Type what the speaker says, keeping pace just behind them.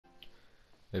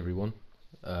Everyone.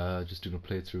 Just doing a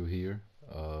playthrough here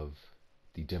of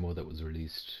the demo that was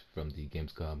released from the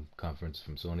Gamescom conference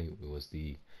from Sony. It was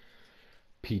the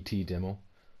PT demo,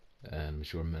 and I'm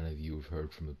sure many of you have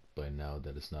heard from it by now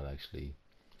that it's not actually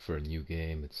for a new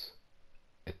game, it's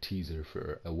a teaser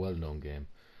for a well known game.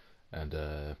 And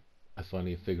I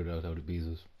finally figured out how to beat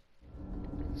it.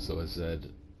 So I said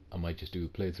I might just do a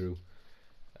playthrough,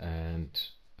 and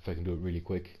if I can do it really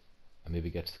quick, and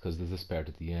maybe get because there's this part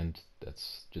at the end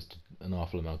that's just an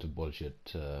awful amount of bullshit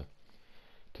to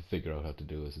figure out how to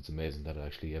do it. It's amazing that it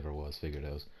actually ever was figured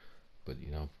out. But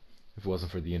if it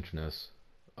wasn't for the internet,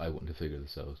 I wouldn't have figured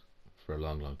this out for a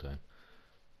long, long time.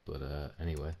 But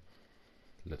anyway,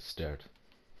 let's start.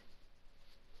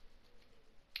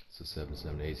 So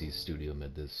 77AZ Studio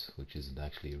made this, which isn't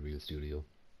actually a real studio.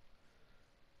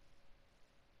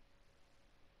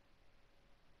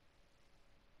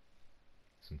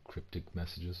 Some cryptic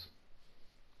messages.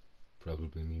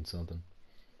 Probably mean something.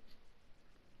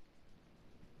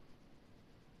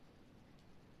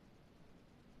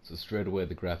 So straight away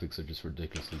the graphics are just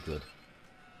ridiculously good.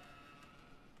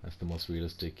 That's the most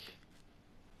realistic,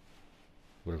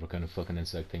 whatever kind of fucking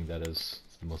insect thing that is.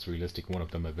 It's the most realistic one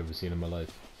of them I've ever seen in my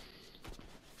life.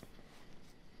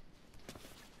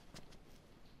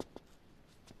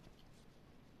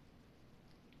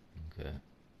 Okay.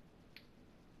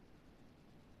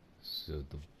 So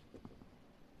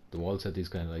the walls had these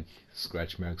kind of like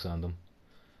scratch marks on them.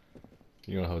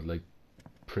 You know how like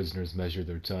prisoners measure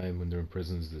their time when they're in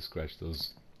prisons, they scratch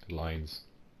those lines.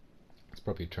 It's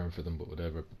probably a term for them, but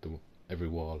whatever. But every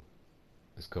wall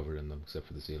is covered in them except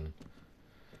for the ceiling.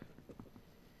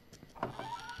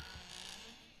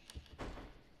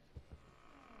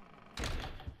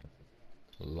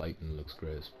 The lighting looks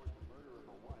great.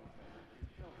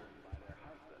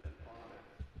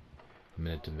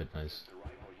 Minute to midnight.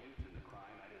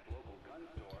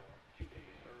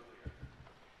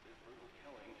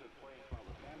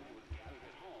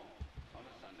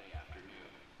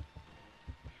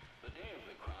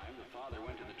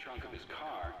 Trunk of his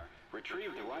car,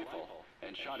 retrieved the rifle,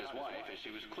 and shot his wife as she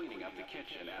was cleaning up the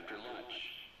kitchen after lunch.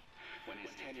 When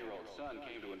his 10-year-old son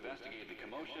came to investigate the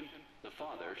commotion, the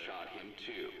father shot him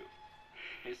too.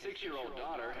 His 6-year-old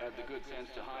daughter had the good sense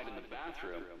to hide in the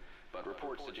bathroom, but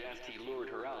reports suggest he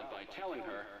lured her out by telling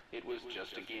her it was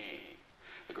just a game.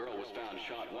 The girl was found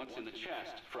shot once in the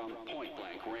chest from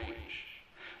point-blank range.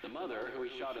 The mother, who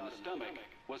he shot in the stomach,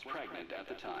 was pregnant at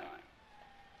the time.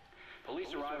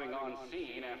 Police arriving on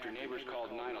scene after neighbors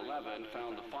called 911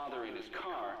 found the father in his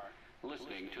car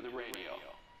listening to the radio.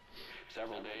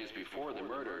 Several days before the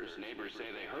murders, neighbors say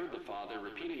they heard the father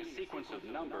repeating a sequence of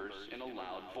numbers in a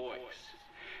loud voice.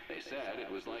 They said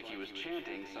it was like he was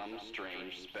chanting some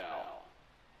strange spell.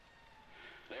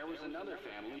 There was another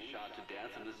family shot to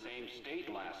death in the same state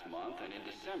last month, and in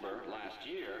December last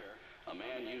year, a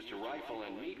man used a rifle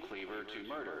and meat cleaver to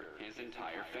murder his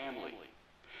entire family.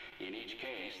 In each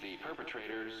case, the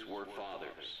perpetrators were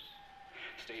fathers.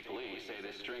 State police say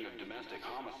this string of domestic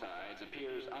homicides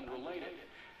appears unrelated,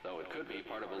 though it could be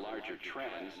part of a larger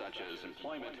trend such as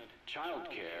employment, child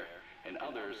care, and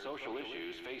other social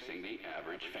issues facing the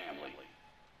average family.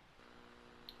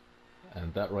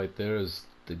 And that right there is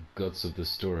the guts of the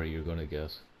story you're gonna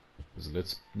get. There's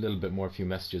a little bit more, few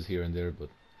messages here and there, but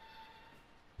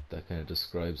that kind of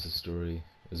describes the story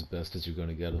as best as you're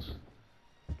gonna get it.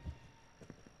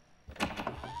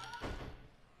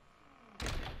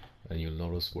 And you'll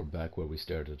notice we're back where we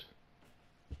started.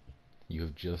 You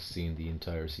have just seen the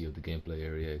entirety of the gameplay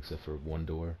area except for one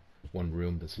door, one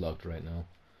room that's locked right now.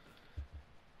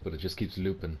 But it just keeps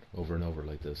looping over and over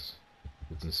like this,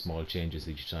 with some small changes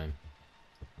each time.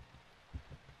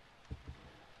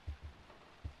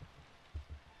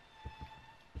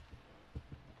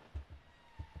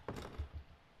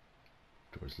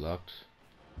 Door's locked.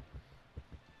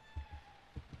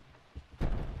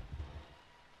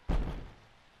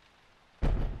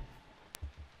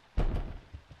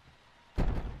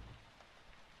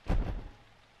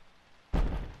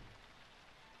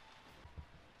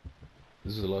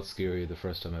 This was a lot scarier the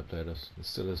first time I played it. It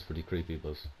still is pretty creepy,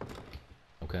 but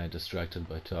I'm kind of distracted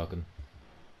by talking.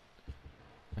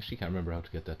 Actually can't remember how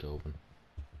to get that to open.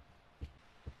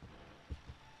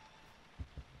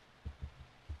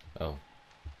 Oh,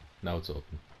 now it's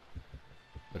open.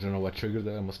 I don't know what triggered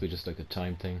that, it must be just like a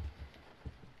time thing.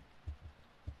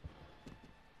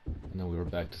 And now we were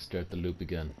back to start the loop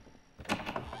again.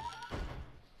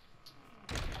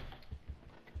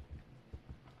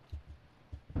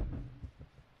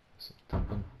 So,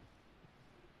 thumping.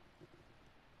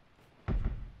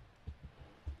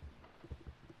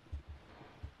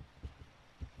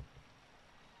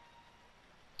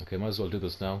 Okay, might as well do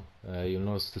this now. You'll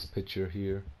notice this picture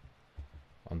here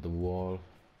on the wall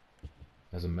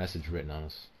has a message written on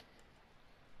it.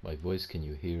 My voice, can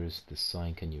you hear us? This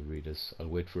sign, can you read us? I'll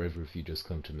wait forever if you just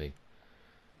come to me.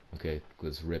 Okay, it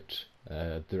was ripped.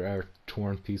 There are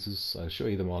torn pieces. I'll show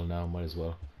you them all now, might as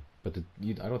well. But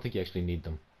I don't think you actually need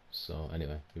them. So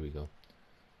anyway, here we go.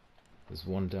 There's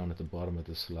one down at the bottom of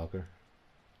this locker.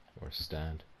 Or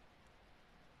stand.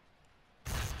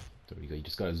 There we go, you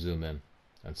just gotta zoom in.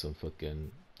 And some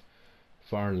fucking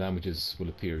foreign languages will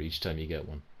appear each time you get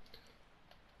one.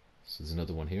 So there's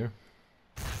another one here.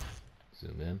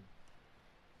 Zoom in.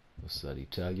 What's that,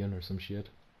 Italian or some shit?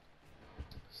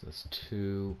 So that's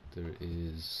 2. There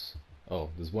is... oh,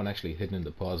 there's one actually hidden in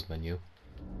the pause menu.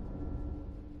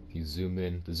 If you zoom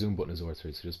in, the zoom button is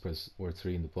R3, so just press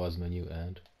R3 in the pause menu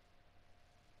and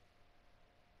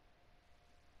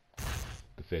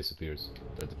the face appears,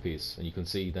 or the piece. And you can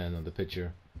see then on the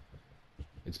picture,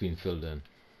 it's being filled in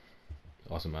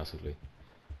automatically.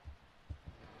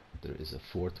 There is a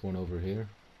 4th one over here,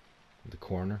 in the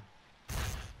corner.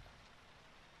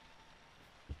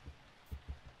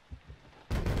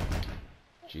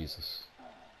 Jesus.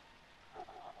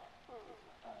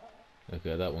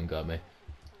 Okay, that one got me.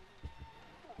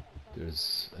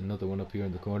 There's another one up here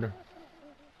in the corner.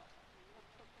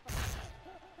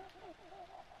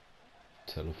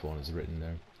 Telephone is written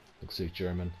there. Looks like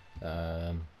German.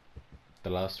 The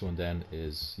last one then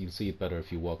is, you'll see it better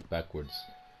if you walk backwards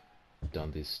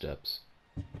down these steps.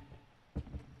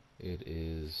 It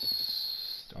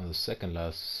is on the second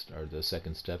last, or the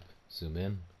second step. Zoom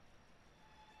in.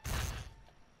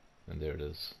 And there it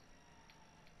is.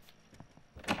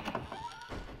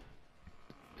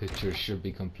 Picture should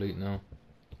be complete now.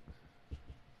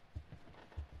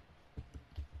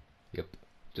 Yep,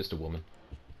 just a woman.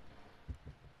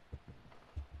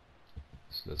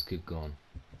 So let's keep going.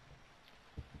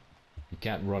 You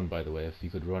can't run, by the way. If you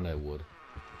could run, I would.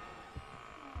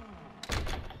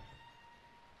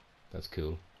 That's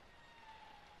cool.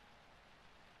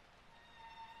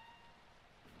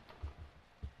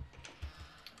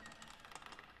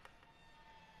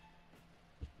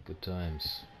 Good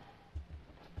times.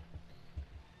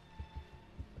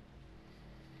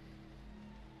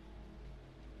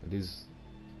 Are these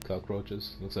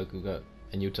cockroaches? Looks like we've got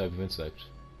a new type of insect.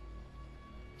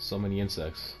 So many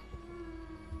insects.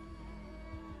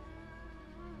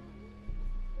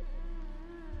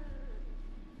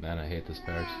 Man, I hate this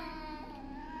part.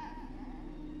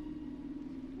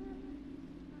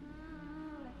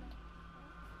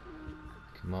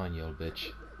 Come on, you old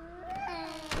bitch.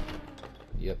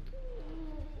 Yep.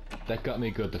 That got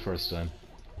me good the first time.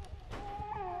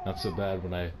 Not so bad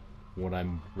when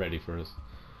I'm ready for it.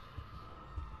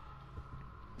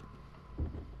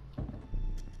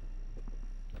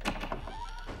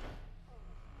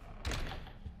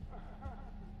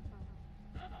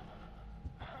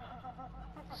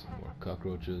 Some more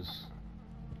cockroaches.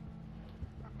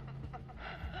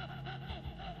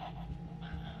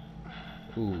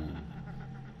 Ooh.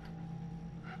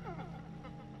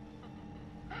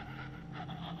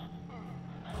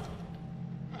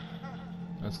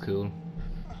 That's cool.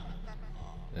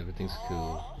 Everything's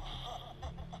cool.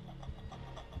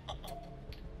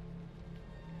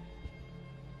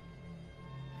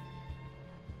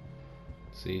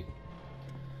 See?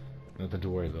 Nothing to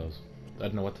worry about. I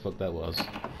don't know what the fuck that was.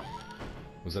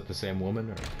 Was that the same woman,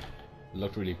 or? It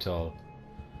looked really tall.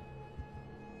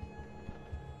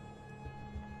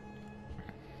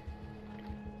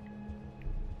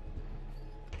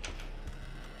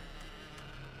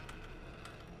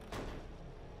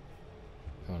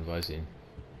 What have I seen?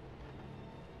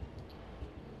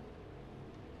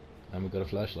 And we got a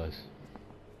flashlight,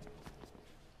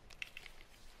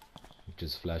 which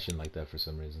is flashing like that for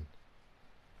some reason.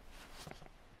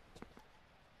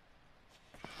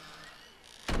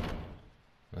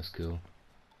 That's cool.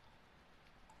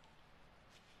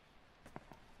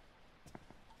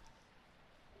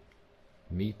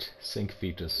 Meet Sink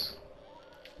Fetus.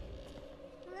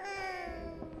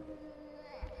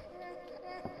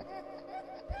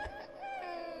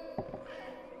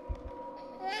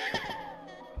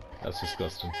 That's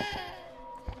disgusting.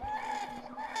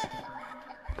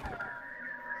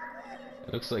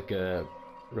 It looks like a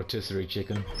rotisserie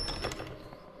chicken.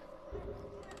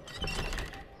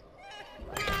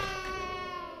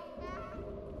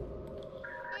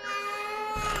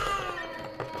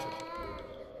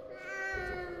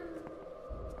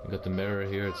 Got the mirror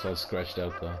here, it's all scratched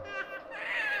out though.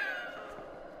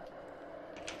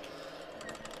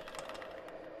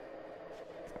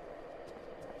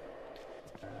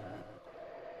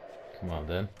 Come on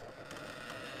then.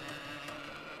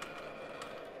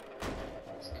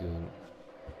 cool.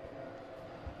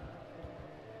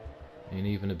 Ain't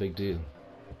even a big deal.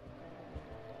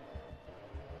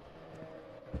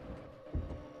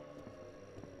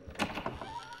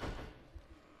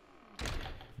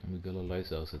 And we got a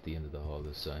lighthouse at the end of the hall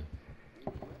this time.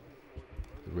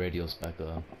 The radio's back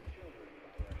on.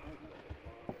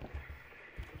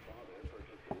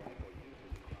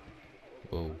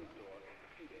 Whoa.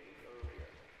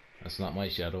 That's not my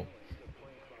shadow.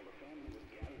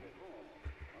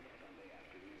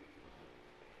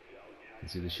 You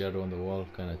see the shadow on the wall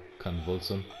kind of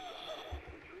convulsing?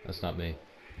 That's not me.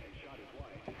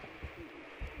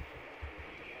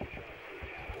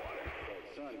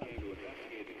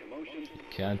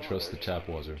 Can't trust the tap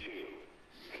water.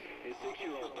 His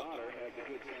 6-year-old daughter had the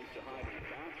good sense to hide in the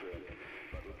bathroom,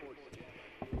 but reports suggest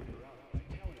he worked her out by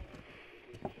telling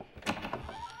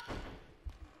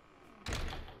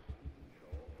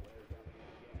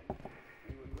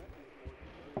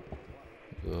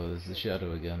Oh, there's the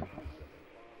shadow again.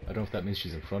 I don't know if that means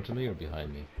she's in front of me or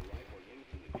behind me.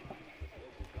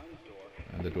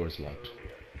 And the door's locked. This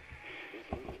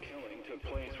brutal killing took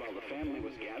place while the family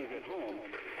was gathered at home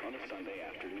on a Sunday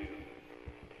afternoon.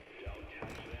 Don't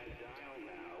touch that dial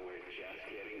now, we're just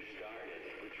getting started.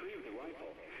 Retrieved the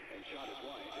rifle and shot his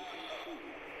wife as he was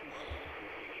cleaning up the kitchen.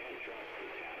 You can't trust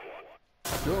the tap water.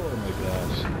 Oh my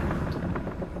gosh.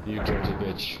 You dirty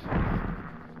bitch.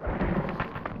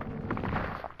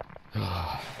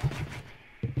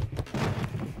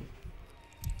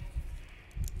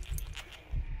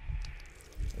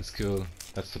 It's cool.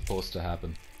 That's supposed to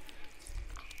happen.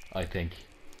 I think.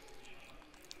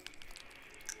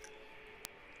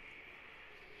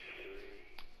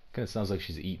 Kinda sounds like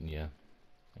she's eating you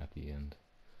at the end.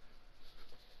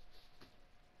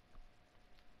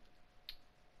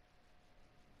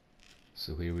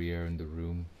 So here we are in the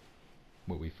room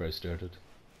where we first started.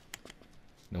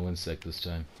 No insect this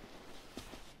time.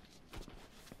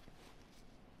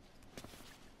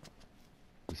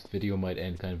 This video might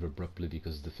end kind of abruptly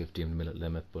because of the 15-minute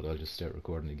limit, but I'll just start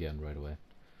recording again right away.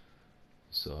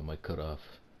 So I might cut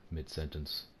off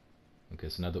mid-sentence. Okay,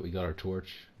 so now that we got our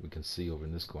torch, we can see over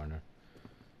in this corner.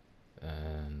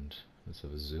 And let's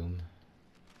have a zoom.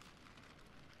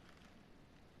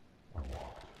 I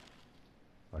walked.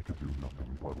 I could do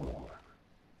nothing but walk.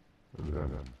 And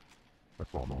then I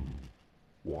saw me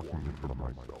walking in front of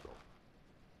myself.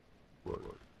 But it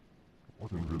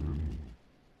wasn't really me.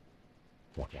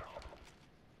 Watch out.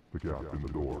 The gap in the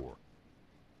door.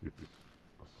 It's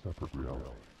a separate reality.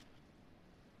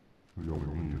 The only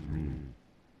me is me.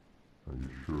 Are you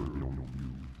sure the only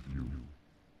you is you?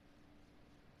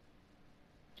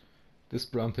 This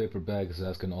brown paper bag is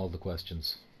asking all the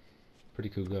questions. Pretty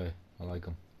cool guy. I like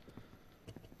him.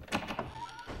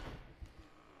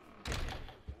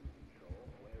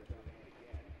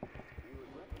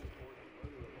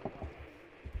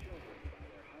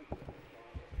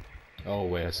 Oh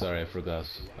wait, sorry, I forgot.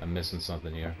 I'm missing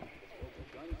something here.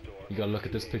 You gotta look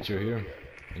at this picture here,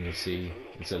 and you'll see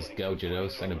it says gouge it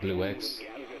out and a blue X.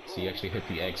 So you actually hit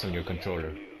the X on your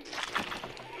controller,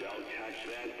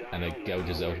 and it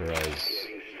gouges out her eyes,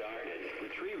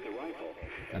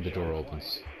 and the door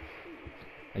opens.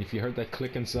 And if you heard that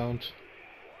clicking sound,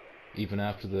 even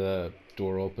after the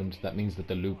door opened, that means that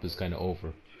the loop is kind of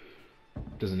over.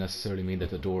 Doesn't necessarily mean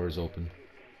that the door is open.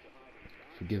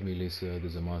 Forgive me, Lisa,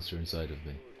 there's a monster inside of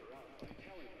me.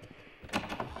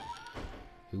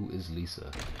 Who is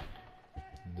Lisa?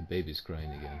 The baby's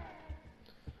crying again.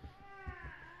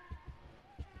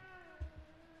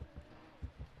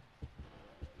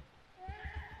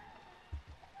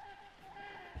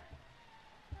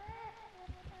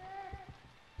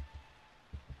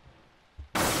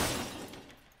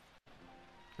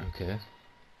 Okay,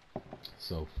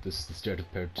 so this is the start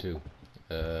of part 2.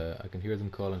 I can hear them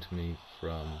calling to me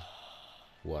from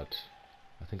what?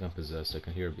 I think I'm possessed. I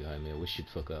can hear it behind me. I wish you'd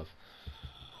fuck off.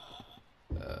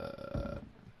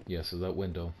 Yeah, so that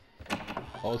window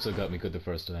also got me good the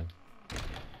first time.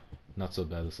 Not so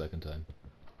bad the second time.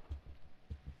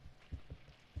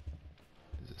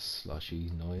 Is a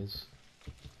sloshy noise?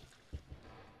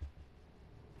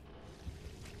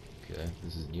 Okay,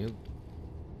 this is new.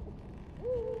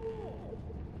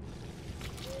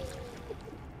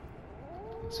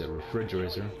 It's a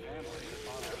refrigerator.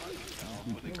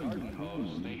 With a garden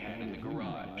hose they had in the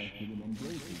garage.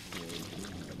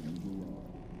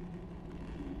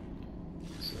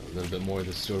 So a little bit more of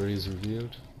the story is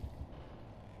revealed.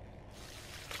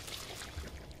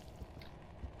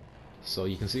 So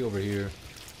you can see over here,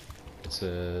 it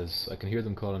says, I can hear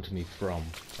them calling to me from,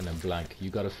 and then blank. You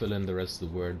gotta fill in the rest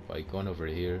of the word by going over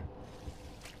here.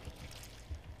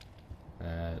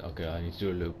 Okay, Okay, I need to do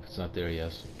a loop. It's not there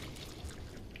yet.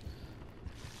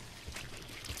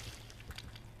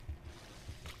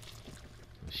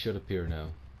 It should appear now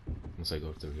once I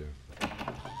go through here.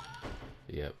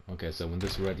 Yep. Okay, so when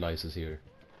this red light is here,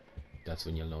 that's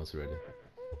when you'll know it's ready.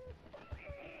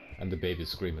 And the baby's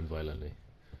screaming violently.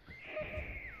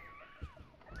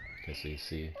 Okay, so you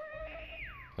see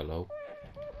hello.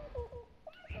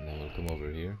 And then we'll come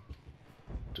over here.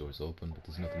 Door's open, but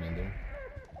there's nothing in there.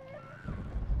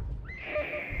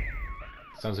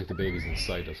 Sounds like the baby's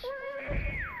inside it.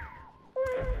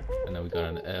 And now we got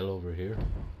an L over here.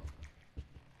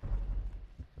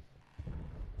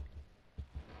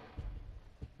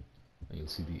 And you'll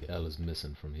see the L is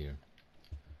missing from here.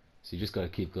 So you just gotta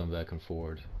keep going back and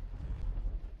forward.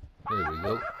 There we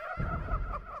go.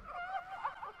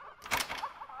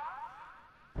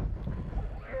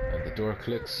 And the door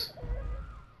clicks.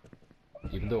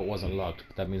 Even though it wasn't locked,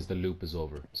 but that means the loop is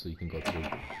over. So you can go through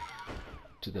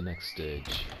to the next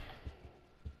stage.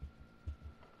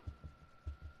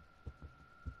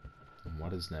 And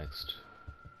what is next?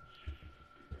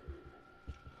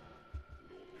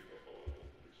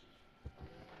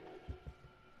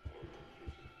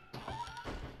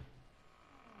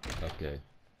 Okay,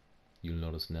 you'll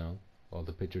notice now all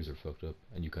the pictures are fucked up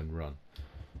and you can run.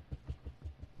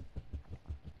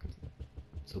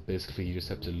 So basically you just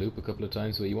have to loop a couple of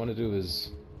times. What you want to do is,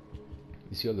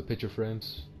 you see all the picture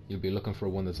frames? You'll be looking for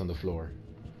one that's on the floor.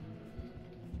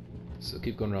 So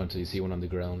keep going around till you see one on the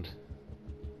ground.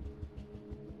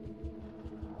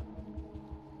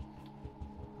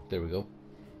 There we go.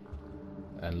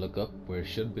 And look up where it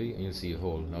should be and you'll see a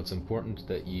hole. Now it's important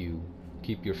that you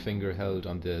keep your finger held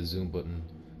on the zoom button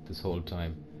this whole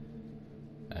time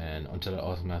and until it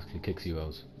automatically kicks you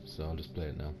out. So I'll just play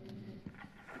it now.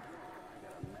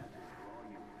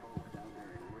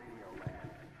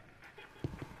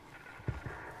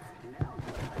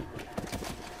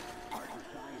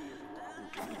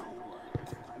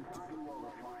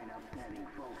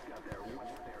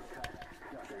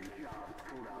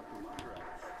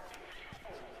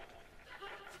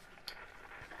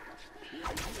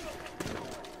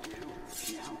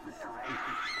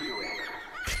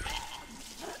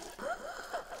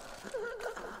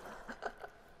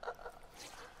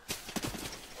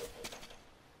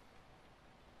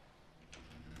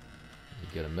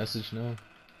 Get a message now,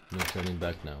 no turning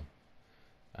back now,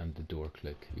 and the door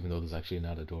click, even though there's actually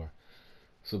not a door.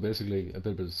 So basically a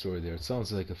bit of the story there. It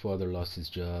sounds like a father lost his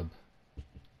job.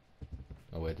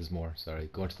 Oh wait, there's more, sorry.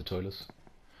 Going to the toilet.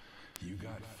 You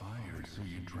got fired, so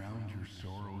you drowned your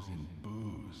sorrows in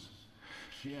booze.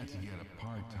 She had to get a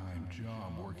part-time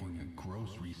job working a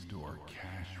grocery store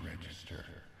cash register.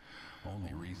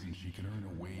 Only reason she could earn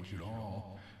a wage at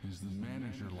all is the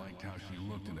manager liked how she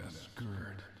looked in a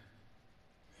skirt.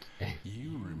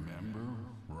 You remember,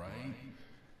 right?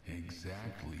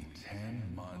 Exactly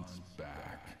 10 months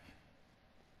back.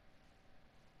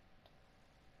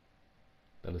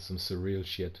 That is some surreal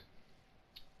shit.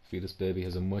 Fetus Baby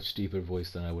has a much deeper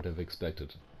voice than I would have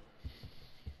expected.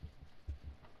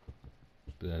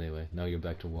 But anyway, now you're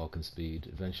back to walking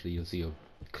speed. Eventually you'll see a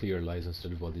clear light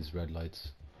instead of all these red lights.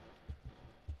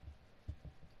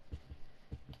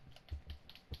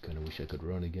 Kinda wish I could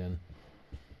run again.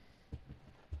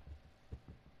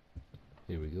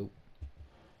 Here we go.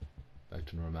 Back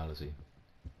to normality.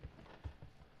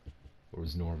 Or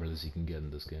as normal as you can get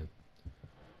in this game.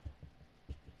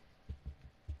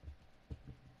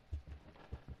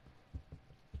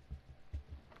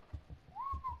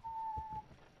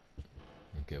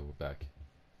 Okay, we're back.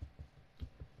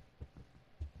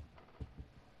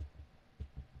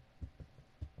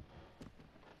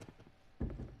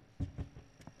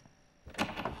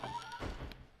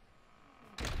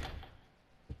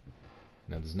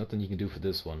 Now there's nothing you can do for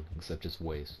this one except just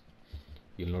wait.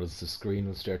 You'll notice the screen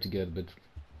will start to get a bit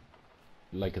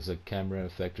like it's a camera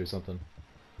effect or something.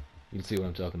 You'll see what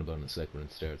I'm talking about in a sec when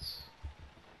it starts.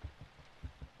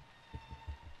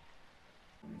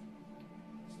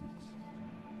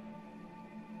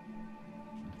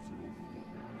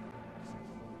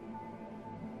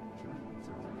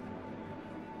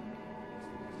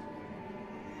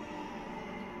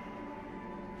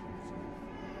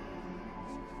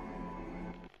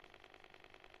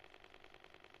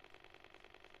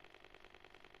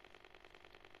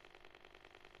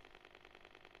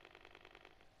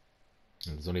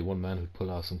 And there's only one man who'd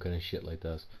pull off some kind of shit like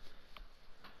that.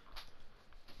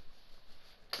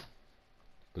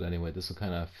 But anyway, this will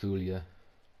kind of fool you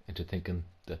into thinking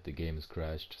that the game has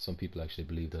crashed. Some people actually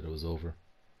believe that it was over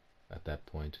at that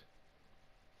point,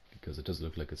 because it does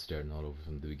look like it's starting all over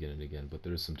from the beginning again, but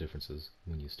there is some differences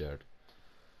when you start.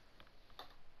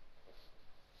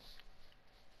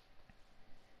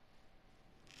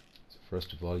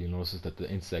 First of all, you'll notice that the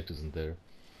insect isn't there.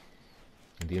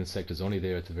 And the insect is only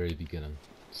there at the very beginning,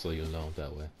 so you'll know it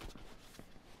that way.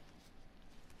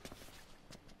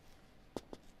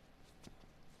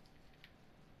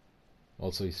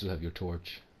 Also, you still have your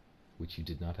torch, which you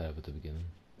did not have at the beginning.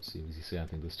 Let's see, does he say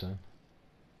anything this time?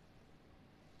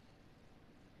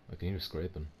 I can hear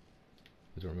scraping.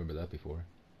 I don't remember that before.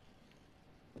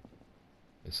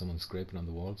 Is someone scraping on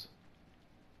the walls?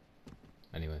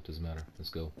 Anyway, it doesn't matter. Let's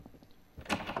go.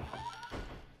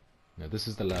 Now this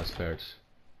is the last part.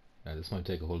 Now this might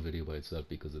take a whole video by itself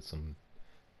because it's some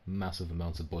massive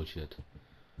amounts of bullshit.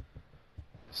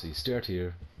 So you start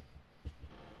here.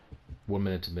 1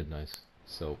 minute to midnight.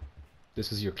 So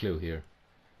this is your clue here.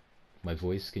 My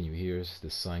voice, can you hear us?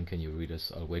 This sign, can you read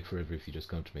us? I'll wait forever if you just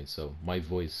come to me. So my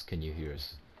voice, can you hear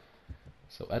us?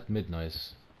 So at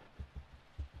midnight,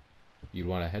 you'd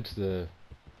want to head to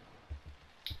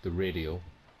the radio.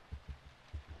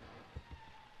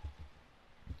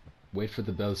 Wait for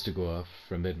the bells to go off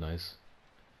from midnight,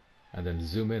 and then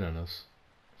zoom in on us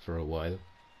for a while,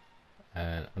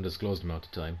 and undisclosed amount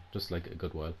of time, just like a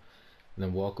good while, and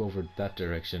then walk over that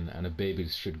direction, and a baby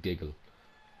should giggle.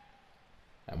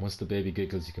 And once the baby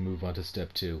giggles, you can move on to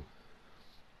step 2.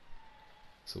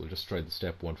 So we'll just try the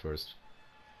step 1 first.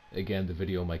 Again, the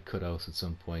video might cut out at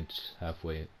some point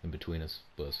halfway in between us,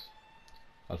 but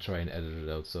I'll try and edit it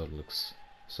out so it looks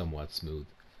somewhat smooth.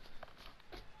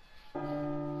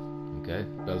 Okay,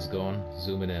 bell's going,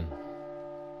 zooming in.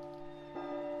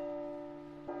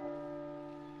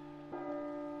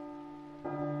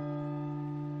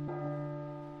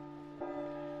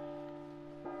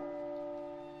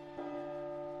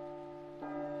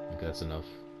 Okay, that's enough.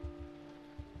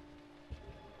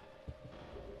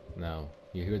 Now,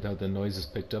 you hear how the noise is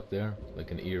picked up there? Like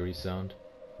an eerie sound?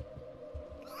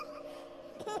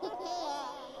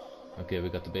 Okay, we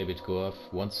got the baby to go off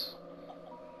once.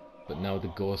 But now the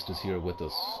ghost is here with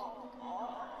us.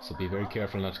 So be very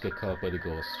careful not to get caught by the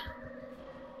ghost.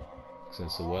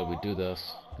 So while we do that,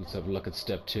 let's have a look at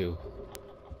step 2.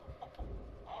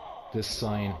 This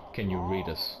sign, can you read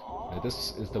us? Now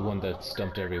this is the one that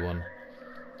stumped everyone.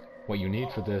 What you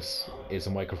need for this is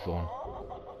a microphone.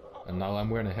 And now I'm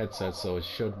wearing a headset, so it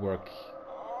should work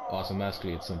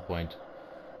automatically at some point.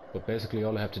 But basically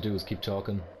all I have to do is keep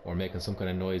talking or making some kind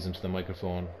of noise into the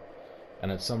microphone,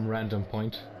 and at some random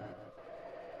point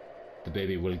the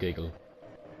baby will giggle.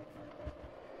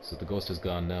 So the ghost is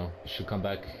gone now. She'll come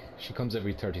back. She comes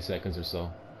every 30 seconds or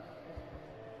so.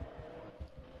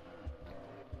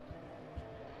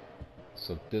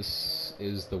 So this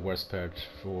is the worst part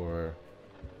for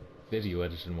video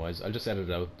editing wise. I'll just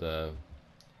edit out the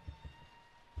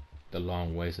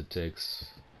long ways it takes.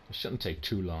 It shouldn't take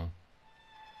too long.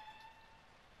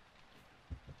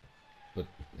 But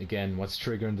again, what's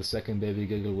triggering the second baby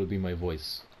giggle will be my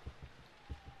voice.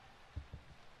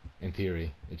 In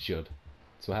theory, it should.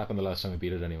 That's what happened the last time I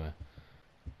beat it anyway.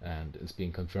 And it's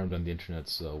being confirmed on the internet,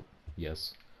 so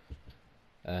yes.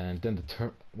 And then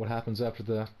what happens after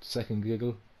the second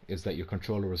giggle is that your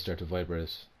controller will start to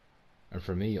vibrate. And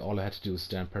for me, all I had to do was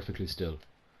stand perfectly still.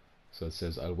 So it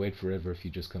says, I'll wait forever if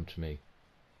you just come to me.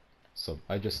 So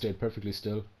I just stayed perfectly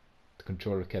still. The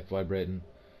controller kept vibrating.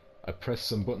 I pressed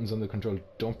some buttons on the controller.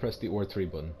 Don't press the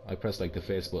R3 button. I pressed like the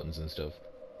face buttons and stuff.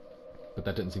 But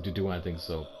that didn't seem to do anything,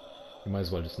 so you might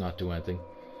as well just not do anything.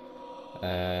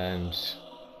 And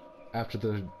after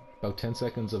about 10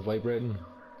 seconds of vibrating,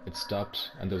 it stopped,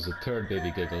 and there was a third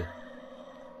baby giggle.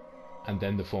 And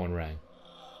then the phone rang.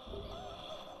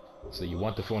 So you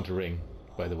want the phone to ring,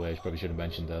 by the way. I probably should have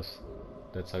mentioned that.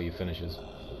 That's how you finish it.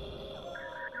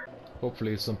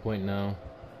 Hopefully at some point now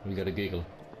we get a giggle.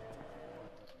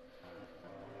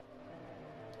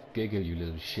 Giggle, you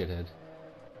little shithead.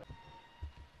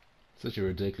 Such a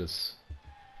ridiculous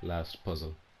last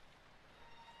puzzle.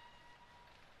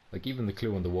 Like, even the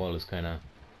clue on the wall is kinda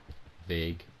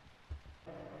vague.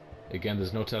 Again,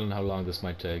 there's no telling how long this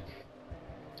might take.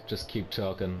 Just keep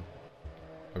talking,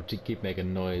 or to keep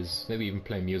making noise, maybe even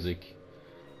play music.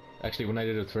 Actually, when I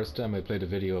did it the first time, I played a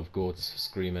video of goats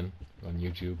screaming on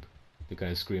YouTube. They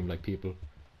kind of scream like people.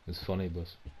 It's funny, but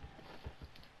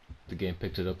the game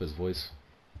picked it up as voice,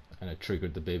 and it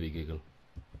triggered the baby giggle.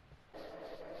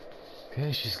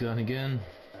 Okay, she's gone again.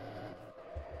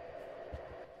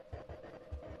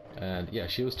 And yeah,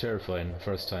 she was terrifying the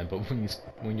first time, but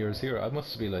when you're here, I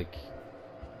must be like,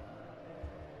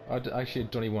 I actually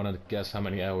don't even want to guess how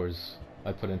many hours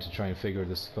I put in to try and figure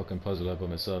this fucking puzzle out by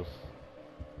myself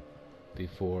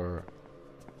before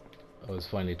I was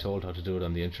finally told how to do it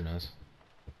on the internet.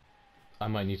 I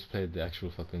might need to play the actual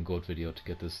fucking goat video to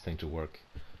get this thing to work.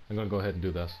 I'm gonna go ahead and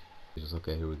do that.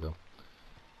 Okay, here we go.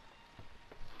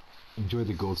 Enjoy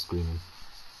the goat screaming.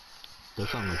 They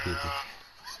sound like people.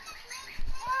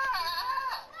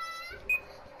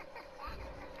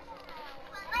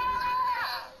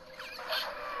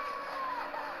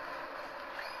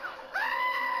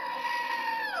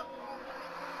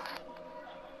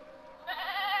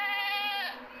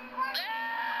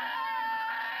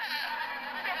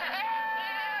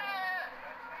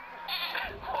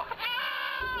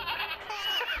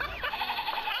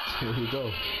 Here we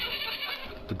go.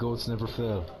 The goats never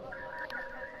fail.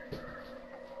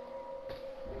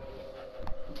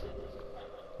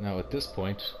 Now at this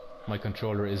point, my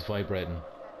controller is vibrating.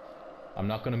 I'm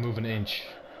not going to move an inch.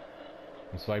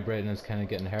 It's vibrating, it's kind of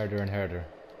getting harder and harder.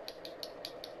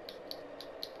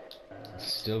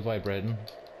 It's still vibrating.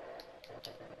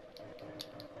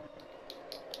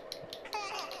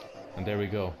 And there we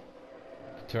go.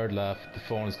 The third laugh, the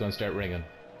phone is going to start ringing.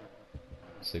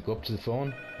 So go up to the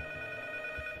phone,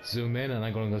 zoom in, and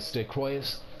I'm going to stay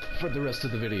quiet for the rest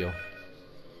of the video.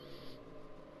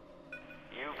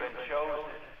 You've been chosen.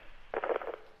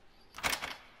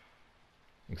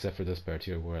 Except for this part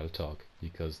here where I'll talk,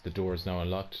 because the door is now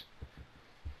unlocked.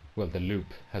 Well, the loop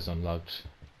has unlocked,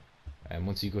 and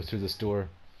once you go through this door,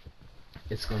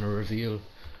 it's going to reveal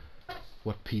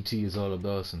what PT is all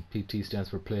about, and PT stands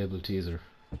for Playable Teaser.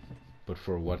 But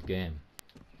for what game?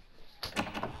 Dad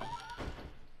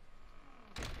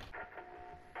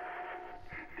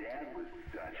was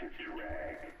such a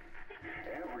drag.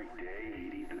 Every day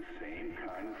he'd eat the same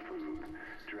kind of food,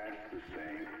 dress the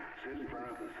same, sit in front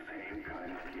of the same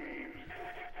kind of games.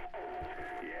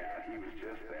 Yeah, he was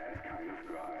just that kind of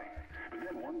guy. But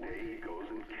then one day he goes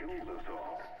and kills us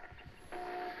all.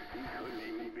 He couldn't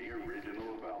even be original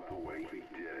about the way he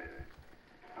did it.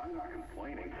 I'm not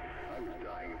complaining. I was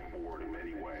dying of boredom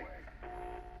anyway.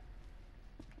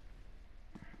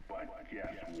 But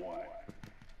guess what?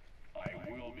 I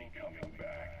will be coming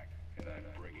back, and I'm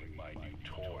bringing my new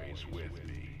toys with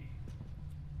me.